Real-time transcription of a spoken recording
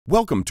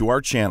Welcome to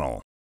our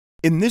channel.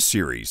 In this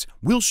series,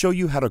 we'll show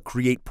you how to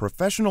create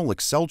professional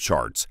Excel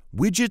charts,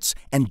 widgets,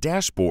 and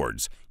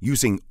dashboards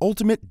using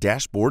Ultimate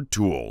Dashboard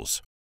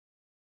tools.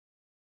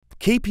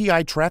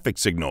 KPI traffic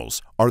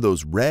signals are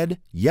those red,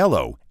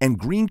 yellow, and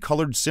green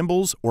colored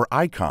symbols or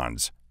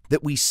icons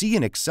that we see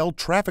in Excel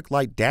traffic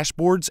light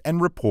dashboards and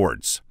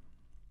reports.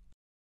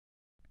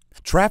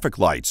 Traffic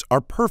lights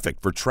are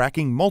perfect for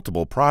tracking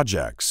multiple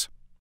projects.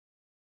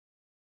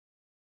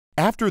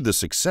 After the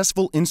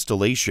successful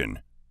installation,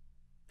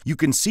 you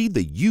can see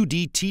the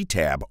UDT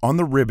tab on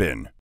the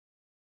ribbon.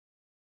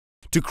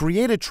 To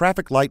create a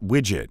traffic light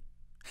widget,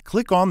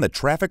 click on the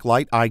traffic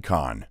light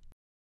icon.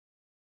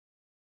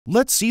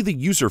 Let's see the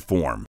user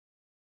form.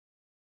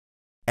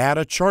 Add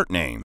a chart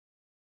name.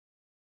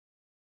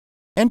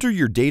 Enter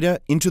your data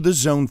into the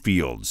zone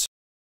fields.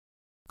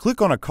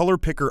 Click on a color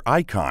picker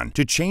icon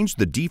to change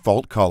the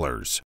default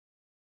colors.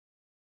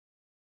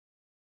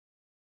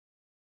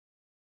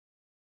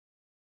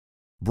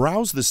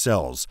 Browse the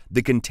cells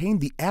that contain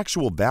the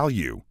actual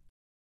value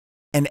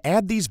and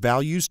add these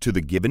values to the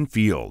given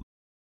field.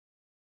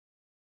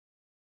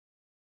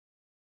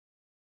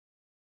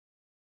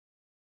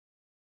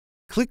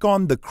 Click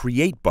on the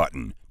Create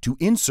button to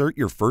insert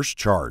your first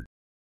chart.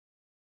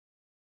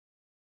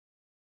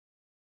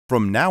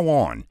 From now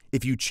on,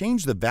 if you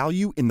change the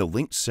value in the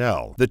linked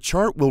cell, the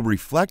chart will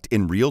reflect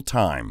in real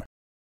time.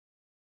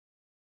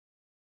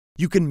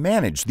 You can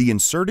manage the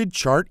inserted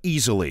chart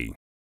easily.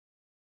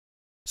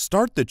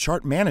 Start the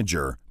Chart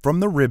Manager from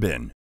the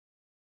ribbon.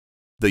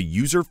 The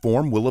user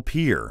form will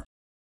appear.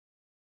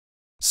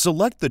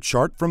 Select the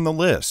chart from the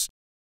list.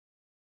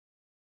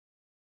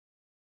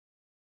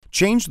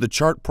 Change the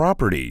chart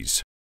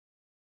properties.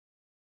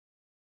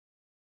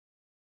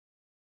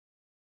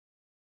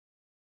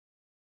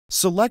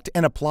 Select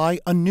and apply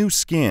a new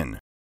skin.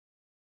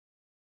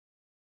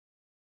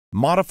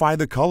 Modify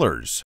the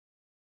colors.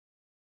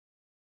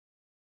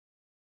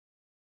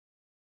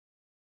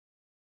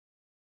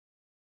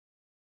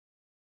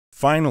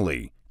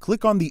 Finally,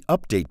 click on the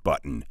Update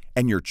button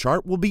and your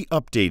chart will be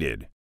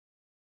updated.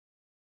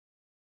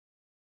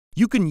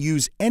 You can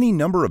use any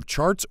number of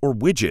charts or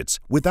widgets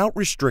without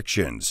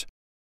restrictions.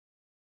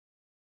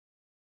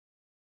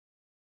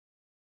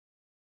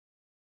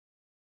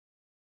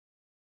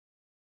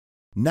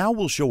 Now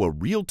we'll show a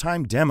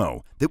real-time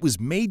demo that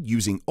was made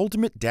using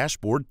Ultimate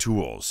Dashboard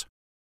tools.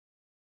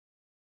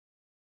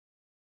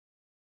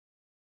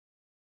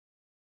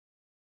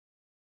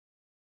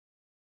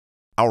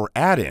 Our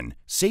add-in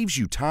saves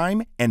you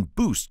time and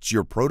boosts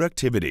your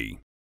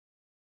productivity.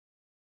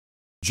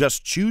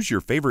 Just choose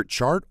your favorite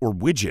chart or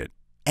widget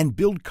and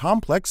build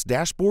complex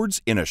dashboards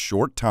in a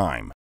short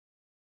time.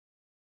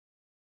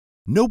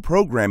 No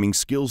programming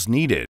skills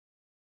needed.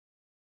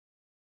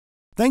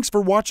 Thanks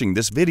for watching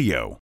this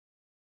video.